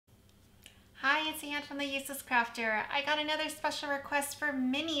Hi, it's Anne from the Useless Crafter. I got another special request for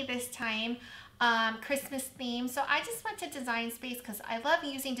Minnie this time, Christmas theme. So I just went to Design Space because I love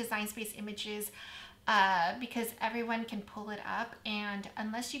using Design Space images because everyone can pull it up. And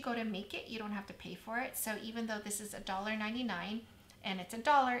unless you go to make it, you don't have to pay for it. So even though this is $1.99, and it's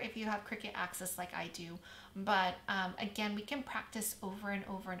 $1 if you have Cricut access like I do. But again, we can practice over and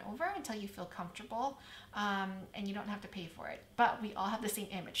over and over until you feel comfortable, and you don't have to pay for it. But we all have the same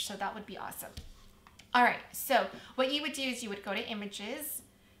image, so that would be awesome. All right, so what you would do is you would go to images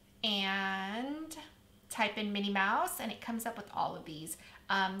and type in Minnie Mouse, and it comes up with all of these.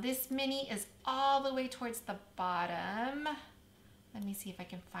 This Minnie is all the way towards the bottom. Let me see if I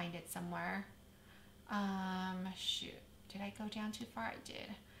can find it somewhere. Shoot. Did I go down too far? I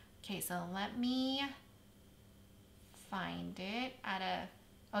did. Okay, so let me find it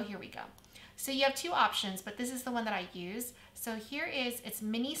oh, here we go. So you have two options, but this is the one that I use. So here it's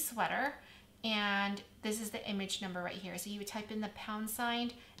Minnie sweater, and this is the image number right here. So you would type in the #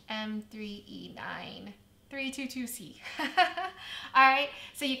 M3E9 322C. All right,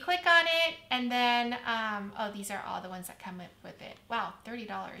 so you click on it, and then, oh, these are all the ones that come with it. Wow,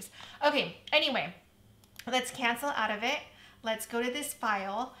 $30. Okay, anyway. Let's cancel out of it. Let's go to this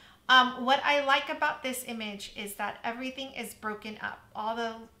file. What I like about this image is that everything is broken up. All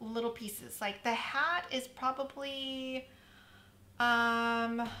the little pieces. Like the hat is probably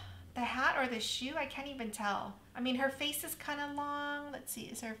the hat or the shoe. I can't even tell. I mean, her face is kind of long. Let's see,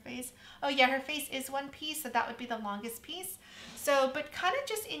 is her face? Oh yeah, her face is one piece, so that would be the longest piece. So, but kind of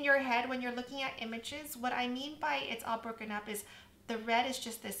just in your head when you're looking at images, what I mean by it's all broken up is the red is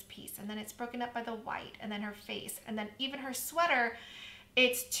just this piece, and then it's broken up by the white, and then her face, and then even her sweater,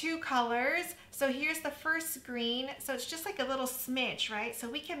 it's two colors. So here's the first green, so it's just like a little smidge, right? So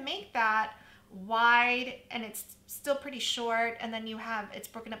we can make that wide, and it's still pretty short, and then it's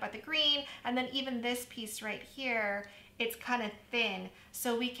broken up by the green, and then even this piece right here, it's kind of thin.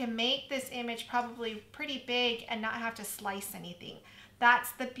 So we can make this image probably pretty big and not have to slice anything.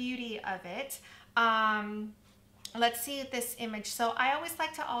 That's the beauty of it. Let's see this image. So I always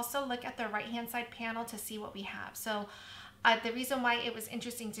like to also look at the right-hand side panel to see what we have. So the reason why it was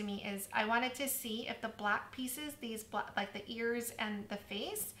interesting to me is I wanted to see if the black pieces, these black, like the ears and the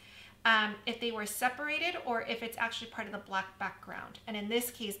face, if they were separated or if it's actually part of the black background. And in this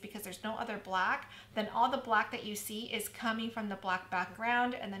case, because there's no other black, then all the black that you see is coming from the black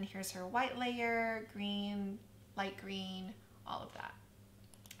background. And then here's her white layer, green, light green, all of that.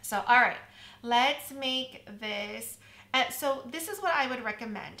 So, all right, let's make this. So this is what I would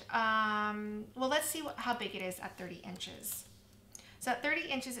recommend. Well, let's see how big it is at 30 inches. So at 30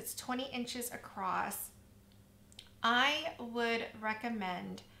 inches, it's 20 inches across. I would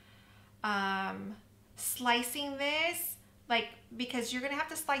recommend slicing this, like, because you're gonna have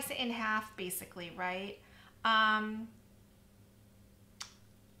to slice it in half basically, right?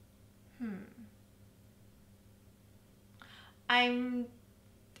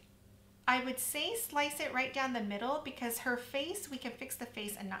 I would say slice it right down the middle, because her face, we can fix the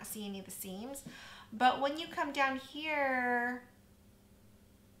face and not see any of the seams. But when you come down here,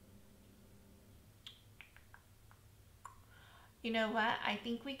 you know what? I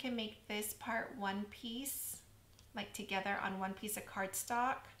think we can make this part one piece, like together on one piece of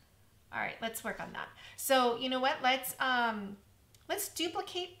cardstock. All right, let's work on that. So you know what? Let's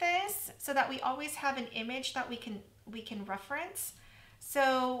duplicate this so that we always have an image that we can reference.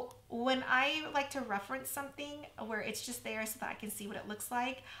 So when I like to reference something where it's just there so that I can see what it looks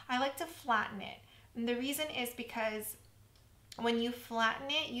like, I like to flatten it. And the reason is because when you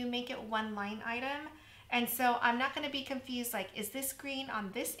flatten it, you make it one line item. And so I'm not going to be confused, like, is this green on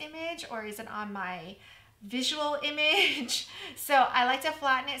this image or is it on my visual image? So I like to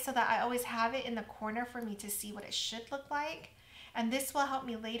flatten it so that I always have it in the corner for me to see what it should look like. And this will help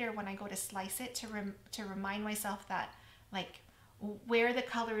me later when I go to slice it to remind myself that, like, where the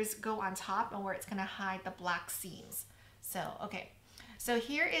colors go on top and where it's going to hide the black seams. So, okay. So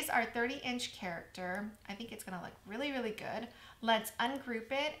here is our 30-inch character. I think it's going to look really, really good. Let's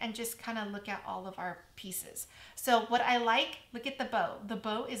ungroup it and just kind of look at all of our pieces. So what I like, look at the bow. The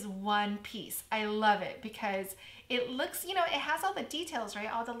bow is one piece. I love it because it looks, you know, it has all the details,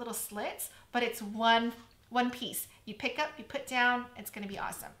 right? All the little slits, but it's one piece. You pick up, you put down, it's going to be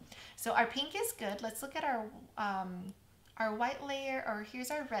awesome. So our pink is good. Let's look at our white layer, or here's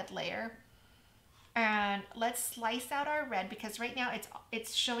our red layer, and let's slice out our red, because right now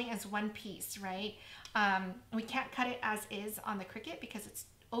it's showing as one piece, right? We can't cut it as is on the Cricut because it's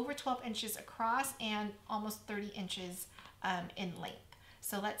over 12 inches across and almost 30 inches in length.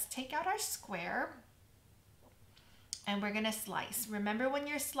 So let's take out our square, and we're gonna slice. Remember, when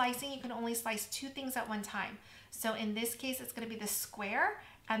you're slicing, you can only slice 2 things at one time. So in this case, it's gonna be the square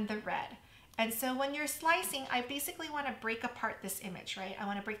and the red. And so when you're slicing, I basically wanna break apart this image, right? I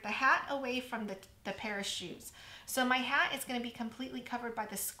wanna break the hat away from the pair of shoes. So my hat is gonna be completely covered by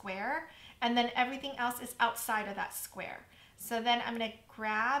the square, and then everything else is outside of that square. So then I'm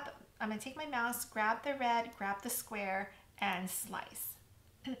gonna take my mouse, grab the red, grab the square, and slice.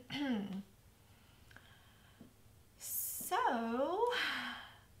 So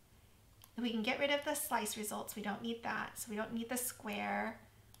we can get rid of the slice results. We don't need that. So we don't need the square.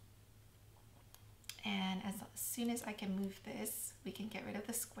 And as soon as I can move this, we can get rid of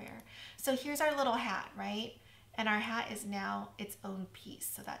the square. So here's our little hat, right? And our hat is now its own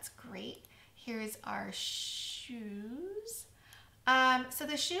piece. So that's great. Here's our shoes. So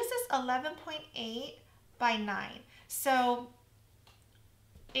the shoes is 11.8 by 9. So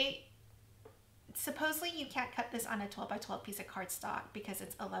supposedly you can't cut this on a 12 by 12 piece of cardstock because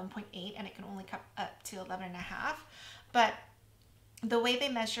it's 11.8 and it can only cut up to 11.5. But the way they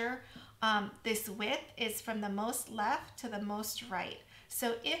measure this width is from the most left to the most right.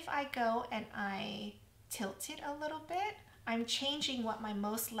 So if I go and I tilt it a little bit, I'm changing what my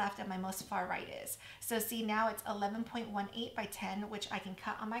most left and my most far right is. So see, now it's 11.18 by 10, which I can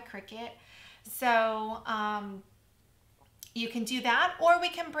cut on my Cricut. So you can do that, or we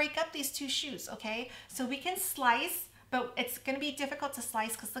can break up these 2 shoes, okay? So we can slice, but it's gonna be difficult to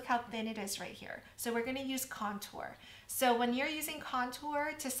slice because look how thin it is right here. So we're gonna use contour. So when you're using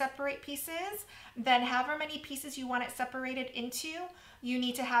contour to separate pieces, then however many pieces you want it separated into, you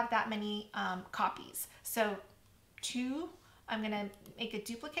need to have that many copies. So 2, I'm gonna make a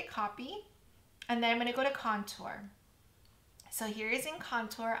duplicate copy, and then I'm gonna go to contour. So here is in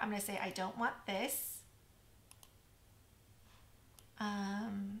contour, I'm gonna say I don't want this.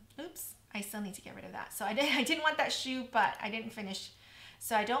 Oops, I still need to get rid of that. So I didn't want that shoe, but I didn't finish.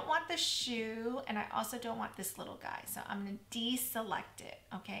 So I don't want the shoe, and I also don't want this little guy. So I'm gonna deselect it,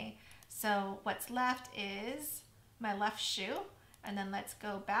 okay? So what's left is my left shoe, and then let's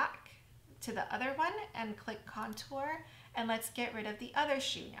go back to the other one and click contour, and let's get rid of the other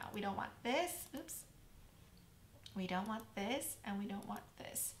shoe now. We don't want this, oops. We don't want this, and we don't want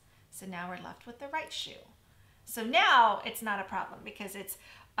this. So now we're left with the right shoe. So now it's not a problem because it's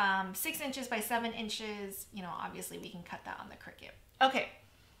 6 inches by 7 inches. You know, obviously we can cut that on the Cricut. Okay,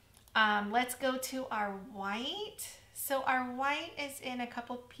 let's go to our white. So our white is in a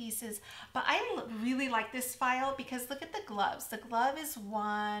couple pieces, but I really like this file because look at the gloves. The glove is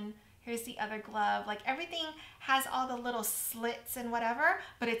 1. Here's the other glove. Like everything has all the little slits and whatever,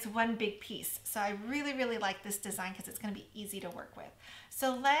 but it's one big piece. So I really, really like this design because it's gonna be easy to work with.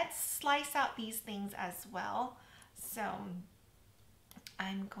 So let's slice out these things as well. So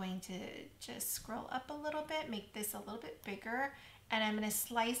I'm going to just scroll up a little bit, make this a little bit bigger, and I'm gonna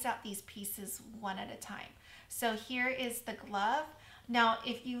slice out these pieces one at a time. So here is the glove. Now,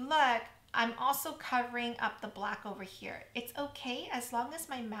 if you look, I'm also covering up the black over here. It's okay as long as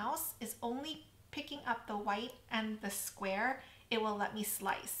my mouse is only picking up the white and the square, it will let me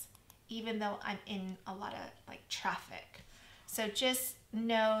slice, even though I'm in a lot of like traffic. So just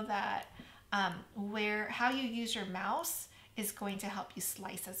know that how you use your mouse is going to help you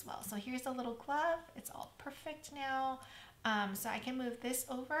slice as well. So here's a little glove. It's all perfect now. So I can move this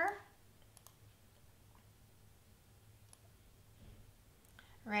over.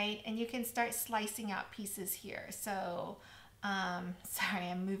 Right, and you can start slicing out pieces here. So, sorry,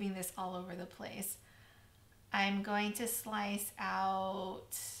 I'm moving this all over the place. I'm going to slice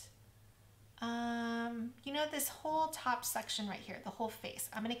out, you know, this whole top section right here, the whole face.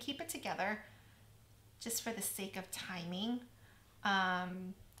 I'm gonna keep it together just for the sake of timing.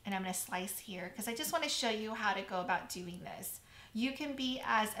 And I'm gonna slice here because I just wanna show you how to go about doing this. You can be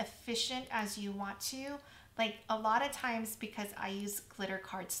as efficient as you want to. Like a lot of times, because I use glitter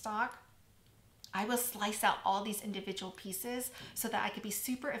cardstock, I will slice out all these individual pieces so that I could be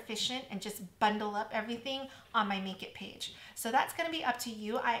super efficient and just bundle up everything on my Make It page. So that's gonna be up to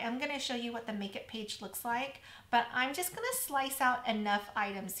you. I am gonna show you what the Make It page looks like, but I'm just gonna slice out enough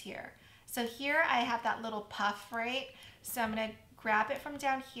items here. So here I have that little puff, right? So I'm gonna grab it from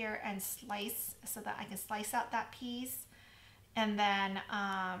down here and slice so that I can slice out that piece. And then,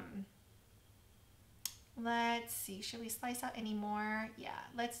 let's see, should we slice out any more? Yeah,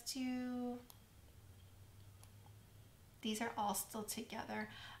 let's do, these are all still together.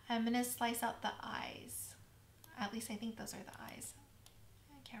 I'm gonna slice out the eyes. At least I think those are the eyes.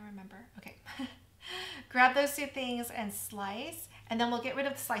 I can't remember. Okay. Grab those 2 things and slice, and then we'll get rid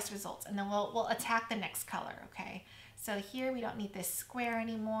of the slice results, and then we'll attack the next color, okay? So here we don't need this square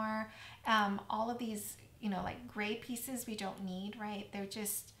anymore. All of these you know, like gray pieces we don't need, right? They're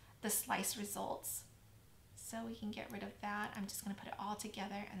just the slice results. So we can get rid of that. I'm just gonna put it all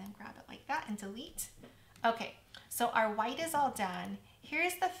together and then grab it like that and delete. Okay, so our white is all done.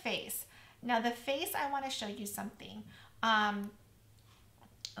 Here's the face. Now the face, I wanna show you something.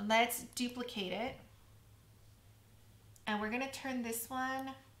 Let's duplicate it. And we're gonna turn this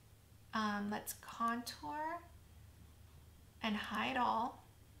one, let's contour and hide all.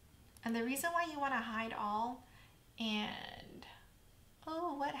 And the reason why you wanna hide all, and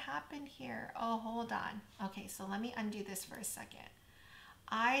oh, what happened here? Oh, hold on. Okay, so let me undo this for a second.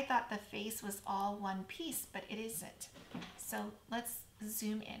 I thought the face was all one piece, but it isn't. So let's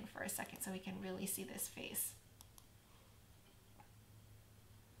zoom in for a second so we can really see this face.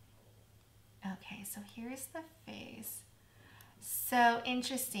 Okay, so here's the face. So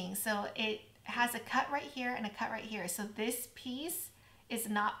interesting. So it has a cut right here and a cut right here. So this piece is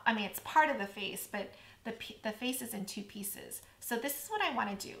not, I mean, it's part of the face, but the face is in two pieces. So this is what I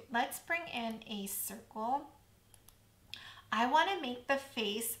want to do. Let's bring in a circle. I want to make the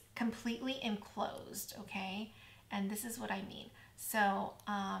face completely enclosed, okay? And this is what I mean. So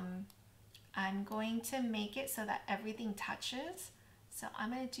I'm going to make it so that everything touches. So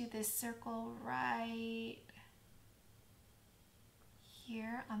I'm going to do this circle right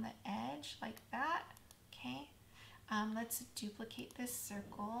here on the edge like that, okay? Let's duplicate this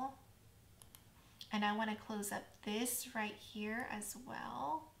circle. And I want to close up this right here as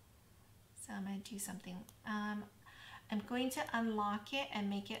well. So I'm going to do something. I'm going to unlock it and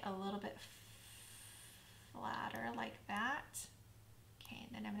make it a little bit flatter like that. Okay,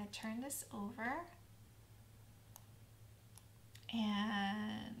 and then I'm going to turn this over.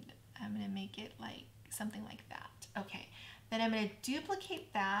 And I'm going to make it like something like that. Okay, then I'm going to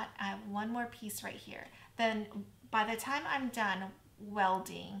duplicate that. I have one more piece right here. Then by the time I'm done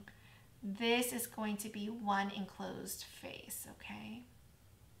welding, this is going to be one enclosed face, okay?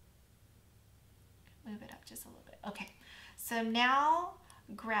 Move it up just a little bit. Okay, so now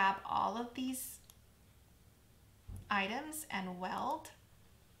grab all of these items and weld.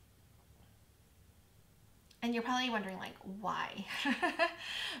 And you're probably wondering like, why?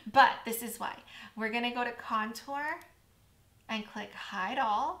 But this is why. We're gonna go to contour and click hide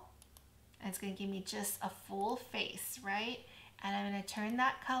all. And it's gonna give me just a full face, right? And I'm gonna turn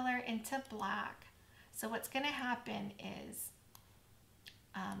that color into black. So what's gonna happen is,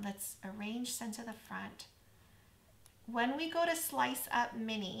 let's arrange center the front. When we go to slice up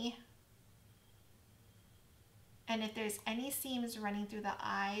mini, and if there's any seams running through the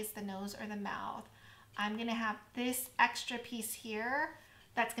eyes, the nose, or the mouth, I'm gonna have this extra piece here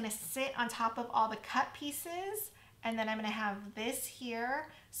that's gonna sit on top of all the cut pieces, and then I'm gonna have this here,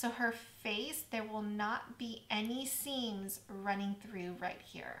 so her face, there will not be any seams running through right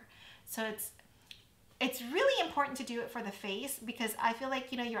here. So it's really important to do it for the face, because I feel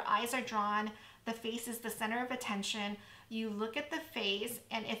like, you know, your eyes are drawn, the face is the center of attention. You look at the face,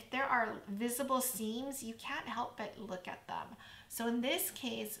 and if there are visible seams, you can't help but look at them. So in this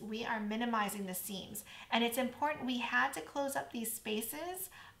case, we are minimizing the seams, and it's important. We had to close up these spaces,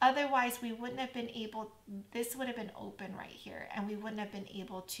 otherwise we wouldn't have been able, this would have been open right here, and we wouldn't have been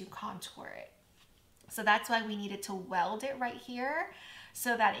able to contour it. So that's why we needed to weld it right here,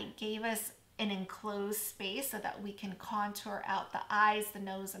 so that it gave us an enclosed space so that we can contour out the eyes, the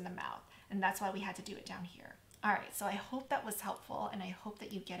nose, and the mouth. And that's why we had to do it down here. All right, so I hope that was helpful, and I hope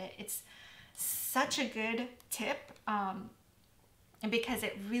that you get it. It's such a good tip, and because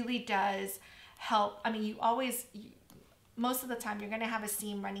it really does help. I mean, most of the time you're gonna have a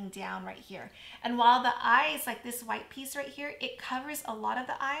seam running down right here. And while the eyes, like this white piece right here, it covers a lot of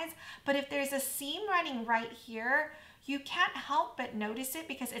the eyes, but if there's a seam running right here, you can't help but notice it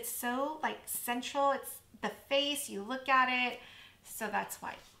because it's so like central. It's the face, you look at it, so that's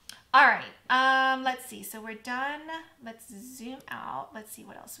why. All right, let's see. So we're done. Let's zoom out. Let's see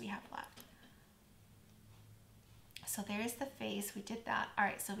what else we have left. So there's the face. We did that. All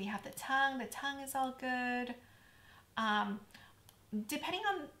right, so we have the tongue. The tongue is all good. Depending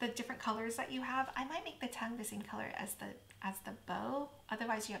on the different colors that you have, I might make the tongue the same color as the bow.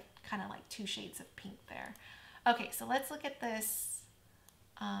 Otherwise, you have kind of like two shades of pink there. Okay, so let's look at this.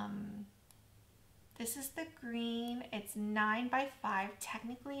 This is the green. It's 9 by 5.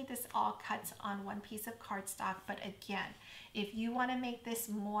 Technically, this all cuts on one piece of cardstock, but again, if you want to make this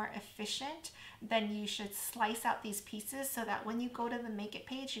more efficient, then you should slice out these pieces so that when you go to the Make It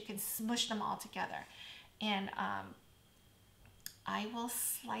page, you can smush them all together. And I will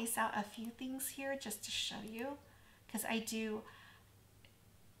slice out a few things here just to show you, because I do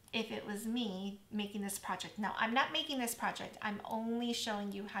if it was me making this project. Now, I'm not making this project. I'm only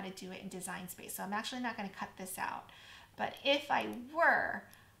showing you how to do it in Design Space. So I'm actually not going to cut this out. But if I were,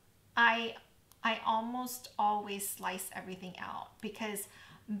 I almost always slice everything out, because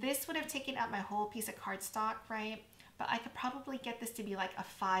this would have taken up my whole piece of cardstock, right? But I could probably get this to be like a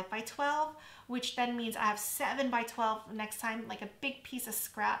 5 by 12, which then means I have 7 by 12 next time, like a big piece of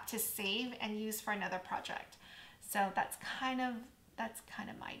scrap to save and use for another project. So that's kind of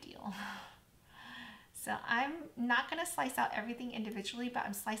my deal. So I'm not going to slice out everything individually, but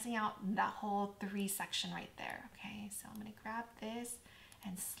I'm slicing out that whole 3 section right there. Okay, so I'm going to grab this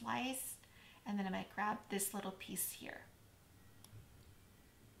and slice, and then I'm going to grab this little piece here.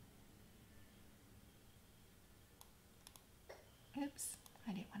 Oops,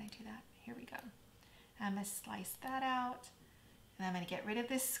 I didn't want to do that. Here we go. I'm going to slice that out, and I'm going to get rid of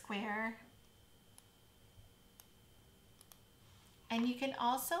this square. And you can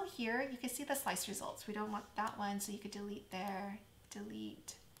also here, you can see the slice results. We don't want that one, so you could delete there,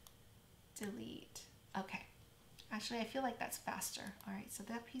 delete, delete. Okay. Actually, I feel like that's faster. All right, so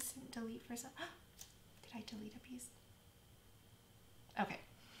that piece didn't delete for some. Did I delete a piece? Okay.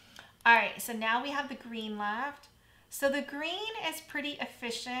 All right, so now we have the green left. So the green is pretty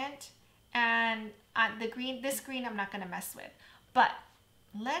efficient, and this green I'm not going to mess with. But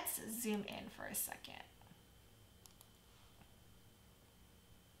let's zoom in for a second.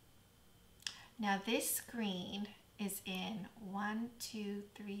 Now this green is in 1, 2,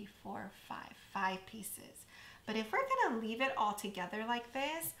 3, 4, 5 pieces. But if we're going to leave it all together like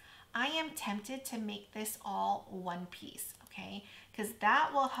this, I am tempted to make this all one piece, okay? Because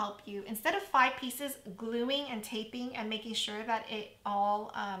that will help you, instead of 5 pieces, gluing and taping and making sure that it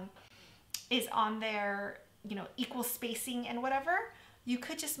all is on their, you know, equal spacing and whatever, you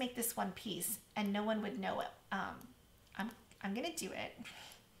could just make this one piece and no one would know it. I'm going to do it.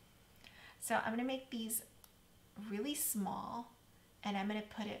 So I'm going to make these really small, and I'm going to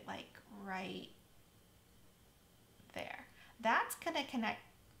put it like right there. That's going to connect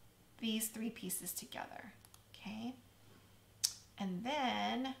these 3 pieces together, okay? And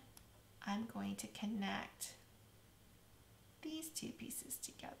then I'm going to connect these 2 pieces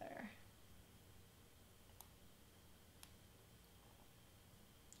together.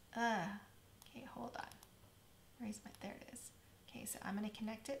 Okay, hold on. There it is. Okay, so I'm going to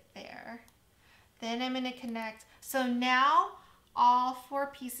connect it there. Then I'm going to connect. So now all 4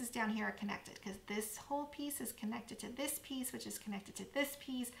 pieces down here are connected, because this whole piece is connected to this piece, which is connected to this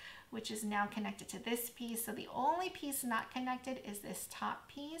piece, which is now connected to this piece. So the only piece not connected is this top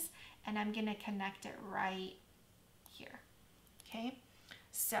piece, and I'm going to connect it right here. Okay,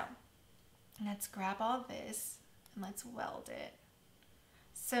 so let's grab all this and let's weld it.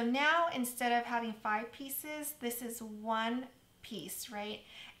 So now instead of having 5 pieces, this is 1 piece, right?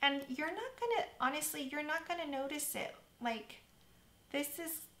 And you're not gonna, honestly, you're not gonna notice it. Like,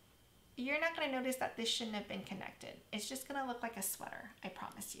 you're not gonna notice that this shouldn't have been connected. It's just gonna look like a sweater, I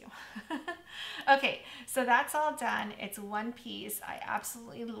promise you. Okay, so that's all done. It's 1 piece. I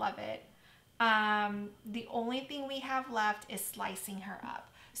absolutely love it. The only thing we have left is slicing her up.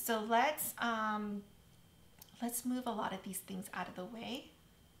 So let's move a lot of these things out of the way.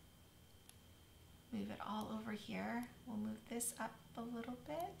 Move it all over here. We'll move this up a little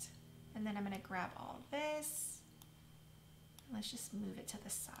bit, and then I'm going to grab all this. Let's just move it to the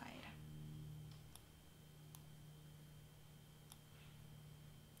side.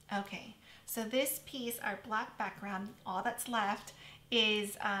 Okay, so this piece, our black background, all that's left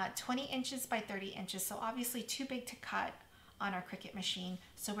is 20 inches by 30 inches. So obviously too big to cut on our Cricut machine.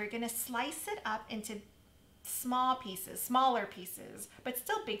 So we're going to slice it up into small pieces, smaller pieces, but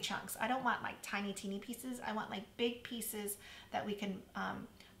still big chunks. I don't want like tiny, teeny pieces. I want like big pieces that we can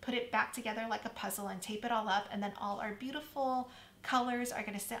put it back together like a puzzle and tape it all up. And then all our beautiful colors are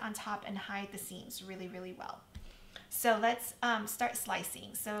going to sit on top and hide the seams really, really well. So let's start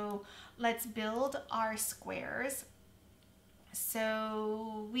slicing. So let's build our squares.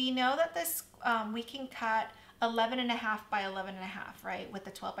 So we know that this, we can cut 11.5 by 11.5, right, with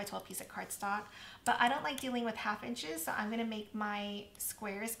the 12 by 12 piece of cardstock. But I don't like dealing with half inches, so I'm going to make my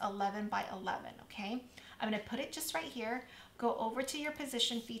squares 11 by 11, okay? I'm going to put it just right here, go over to your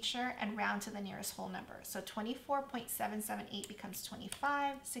position feature, and round to the nearest whole number. So 24.778 becomes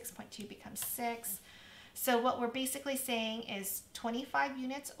 25, 6.2 becomes 6. So what we're basically saying is 25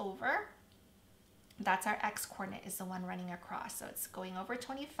 units over. That's our x coordinate, is the one running across. So it's going over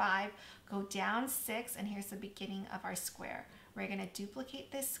 25, go down 6, and here's the beginning of our square. We're going to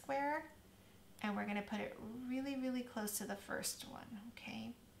duplicate this square, and we're going to put it really, really close to the first one,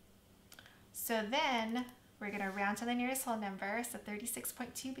 okay? So then we're going to round to the nearest whole number. So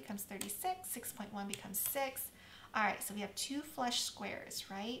 36.2 becomes 36, 6.1 becomes 6. All right, so we have 2 flush squares,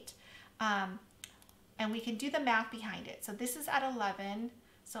 right? And we can do the math behind it. So this is at 11.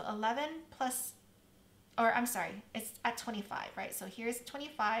 So 11 plus, or I'm sorry, it's at 25, right? So here's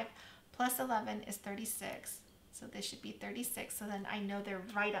 25 plus 11 is 36. So this should be 36. So then I know they're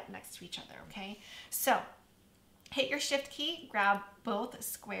right up next to each other, okay? So hit your shift key, grab both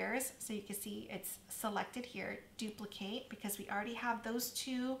squares so you can see it's selected here, duplicate, because we already have those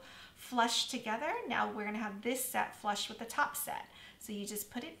 2 flush together. Now we're gonna have this set flush with the top set. So you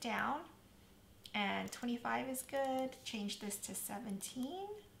just put it down, and 25 is good. Change this to 17.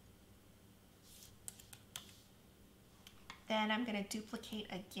 Then I'm gonna duplicate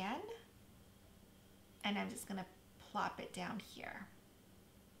again, and I'm just gonna plop it down here.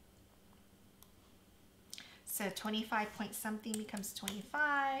 So 25 point something becomes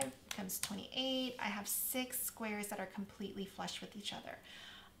 25, becomes 28. I have 6 squares that are completely flush with each other.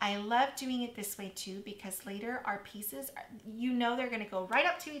 I love doing it this way too, because later our pieces, you know, they're gonna go right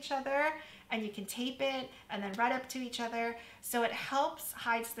up to each other, and you can tape it and then right up to each other. So it helps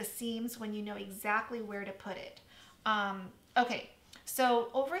hides the seams when you know exactly where to put it. Okay, so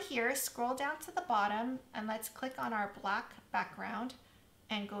over here, scroll down to the bottom and let's click on our black background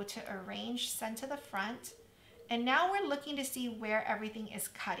and go to Arrange, Send to the Front. And now we're looking to see where everything is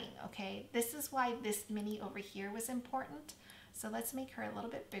cutting, okay? This is why this mini over here was important. So let's make her a little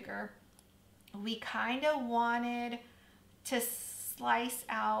bit bigger. We kind of wanted to slice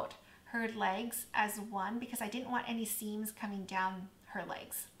out her legs as one because I didn't want any seams coming down her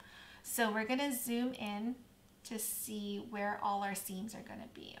legs. So we're gonna zoom in to see where all our seams are gonna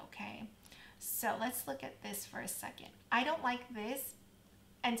be, okay? So let's look at this for a second. I don't like this,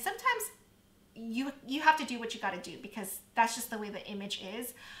 and sometimes you have to do what you gotta do because that's just the way the image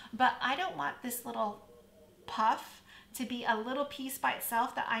is, but I don't want this little puff to be a little piece by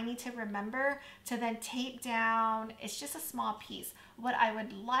itself that I need to remember to then tape down. It's just a small piece. What I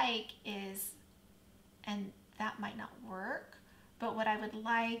would like is, and that might not work, but what I would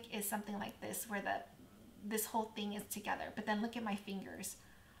like is something like this where this whole thing is together. But then look at my fingers.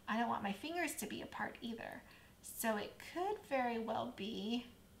 I don't want my fingers to be apart either. So it could very well be,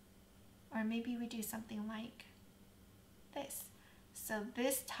 or maybe we do something like this. So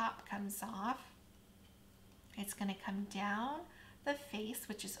this top comes off. It's gonna come down the face,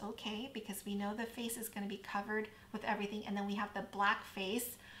 which is okay because we know the face is gonna be covered with everything, and then we have the black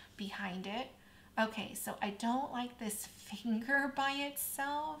face behind it. Okay, so I don't like this finger by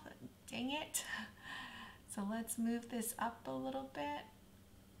itself. Dang it. So let's move this up a little bit.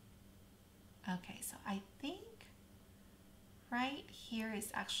 Okay, so I think right here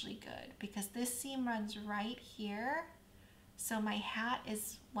is actually good because this seam runs right here. So my hat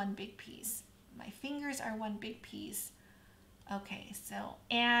is one big piece. My fingers are one big piece. Okay, so,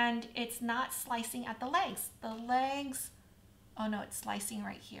 and it's not slicing at the legs. The legs, oh no, it's slicing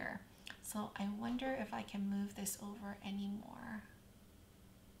right here. So I wonder if I can move this over anymore.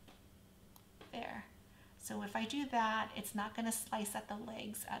 There. So if I do that, it's not gonna slice at the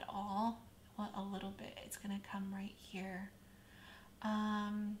legs at all. Well, a little bit, it's gonna come right here.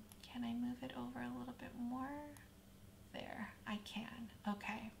 Can I move it over a little bit more? There, I can,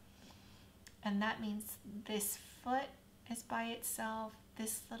 okay. And that means this foot is by itself,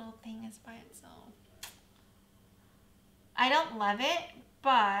 this little thing is by itself. I don't love it,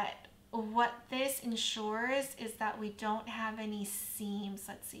 but what this ensures is that we don't have any seams.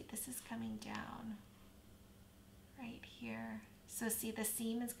 Let's see, this is coming down right here. So see, the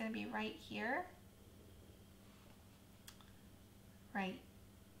seam is going to be right here, right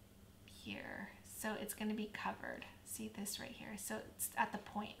here. So it's going to be covered. See this right here. So it's at the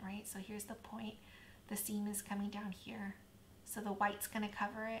point, right? So here's the point. The seam is coming down here. So the white's going to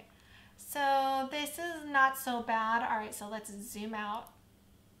cover it. So this is not so bad. All right, so let's zoom out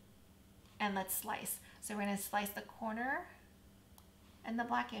and let's slice. So we're going to slice the corner and the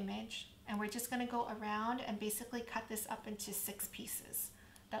black image, and we're just going to go around and basically cut this up into 6 pieces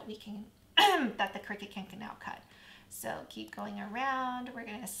that we can that the Cricut can now cut. So keep going around. We're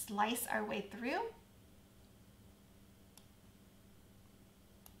going to slice our way through.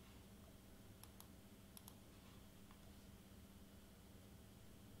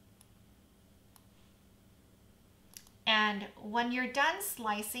 And when you're done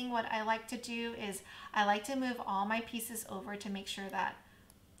slicing, what I like to do is I like to move all my pieces over to make sure that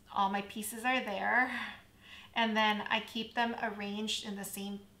all my pieces are there. And then I keep them arranged in the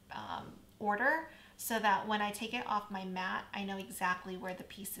same order so that when I take it off my mat, I know exactly where the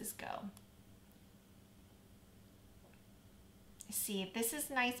pieces go. See, this is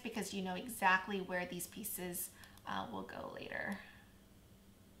nice because you know exactly where these pieces will go later.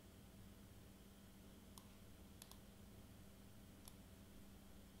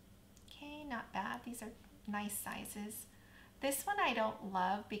 Okay, not bad. These are nice sizes. This one I don't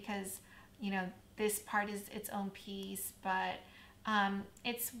love because, you know, this part is its own piece, but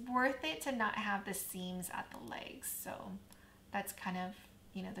it's worth it to not have the seams at the legs. So that's kind of,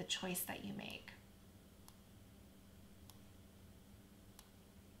 you know, the choice that you make.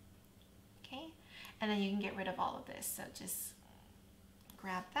 Okay, and then you can get rid of all of this. So just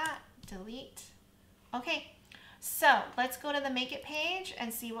grab that, delete. Okay, so let's go to the Make It page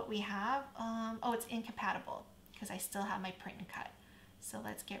and see what we have. Oh, it's incompatible because I still have my print and cut. So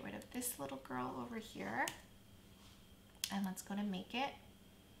let's get rid of this little girl over here. And let's go to Make It.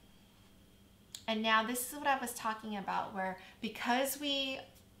 And now this is what I was talking about, where because we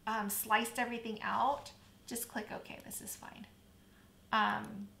sliced everything out, just click OK, this is fine.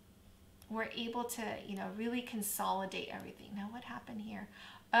 We're able to, you know, really consolidate everything. Now what happened here?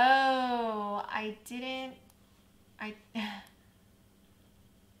 Oh,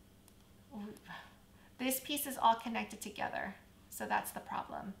 this piece is all connected together. So that's the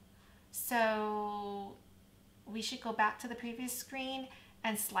problem. So we should go back to the previous screen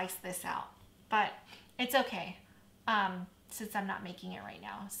and slice this out, but it's okay since I'm not making it right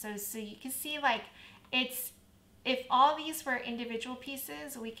now. So you can see, like, if all these were individual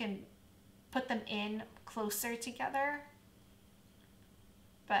pieces, we can put them in closer together,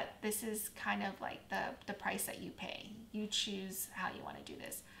 but this is kind of like the price that you pay. You choose how you want to do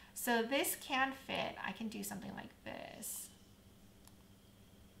this. So this can fit. I can do something like this.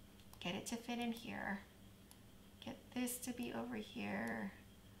 Get it to fit in here. Get this to be over here.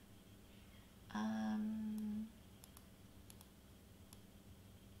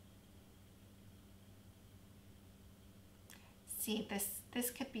 See, this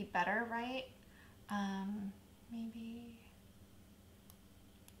could be better, right? Maybe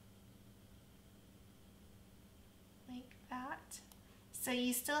like that. So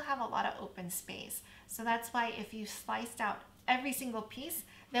you still have a lot of open space. So that's why if you sliced out every single piece,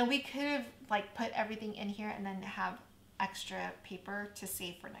 then we could have like put everything in here and then have extra paper to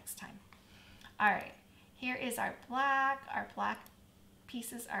save for next time. All right, here is our black. Our black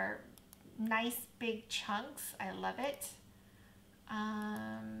pieces are nice big chunks. I love it.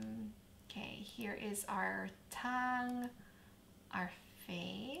 Okay, here is our tongue, our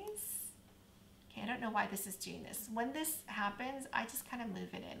face. Okay, I don't know why this is doing this. When this happens, I just kind of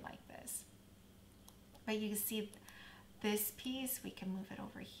move it in like this. But you can see this piece, we can move it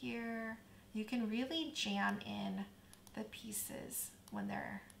over here. You can really jam in the pieces when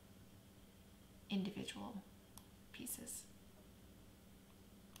they're individual pieces.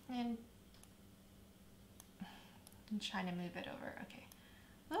 And I'm trying to move it over. Okay.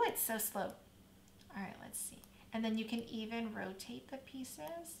 Oh, it's so slow. All right, let's see. And then you can even rotate the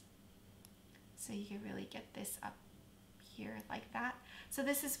pieces. So you can really get this up here like that. So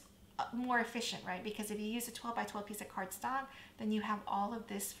this is more efficient, right? Because if you use a 12 by 12 piece of cardstock, then you have all of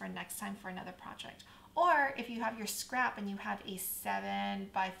this for next time for another project. Or if you have your scrap and you have a 7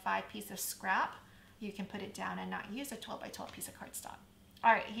 by 5 piece of scrap, you can put it down and not use a 12 by 12 piece of cardstock.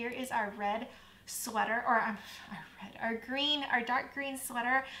 All right, here is our red sweater, or our dark green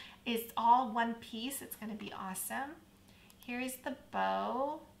sweater is all one piece. It's going to be awesome. Here is the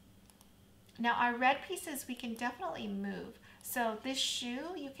bow. Now our red pieces we can definitely move. So this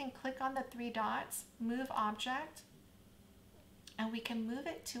shoe, you can click on the 3 dots, move object, and we can move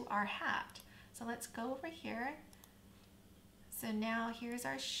it to our hat. So let's go over here. So now here's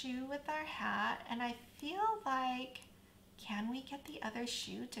our shoe with our hat, and I feel like, can we get the other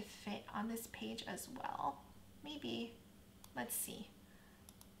shoe to fit on this page as well? Maybe. Let's see.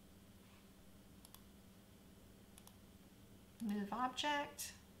 Move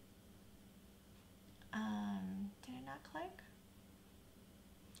object. Did it not click?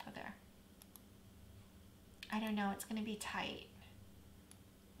 Oh, there. I don't know. It's going to be tight.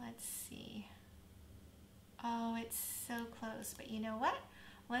 Let's see. Oh, it's so close. But you know what?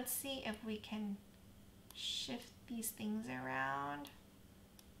 Let's see if we can shift these things around.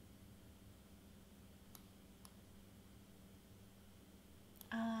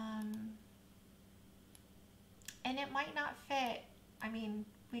 And it might not fit. I mean,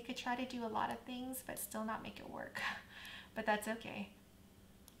 we could try to do a lot of things, but still not make it work. But that's okay.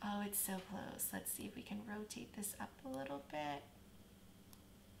 Oh, it's so close. Let's see if we can rotate this up a little bit.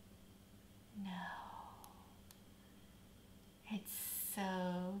 No. It's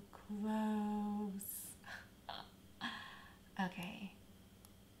so close. Okay.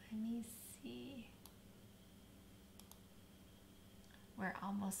 Let me see.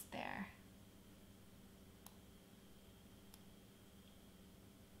 almost there.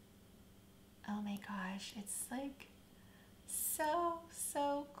 Oh my gosh, it's like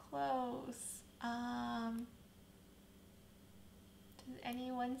so close. Does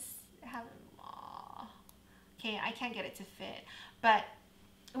anyone have? Aw. Okay, I can't get it to fit, but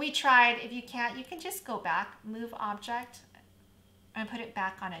we tried. If you can't, you can just go back, move object, and put it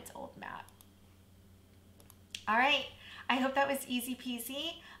back on its old map. All right, I hope that was easy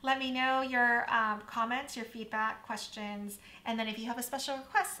peasy. Let me know your comments, your feedback, questions, and then if you have a special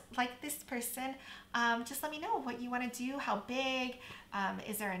request like this person, just let me know what you want to do, how big,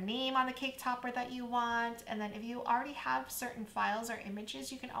 is there a name on the cake topper that you want, and then if you already have certain files or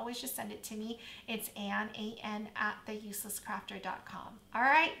images, you can always just send it to me. It's Ann, A-N, @theuselesscrafter.com. All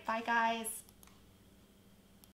right, bye guys.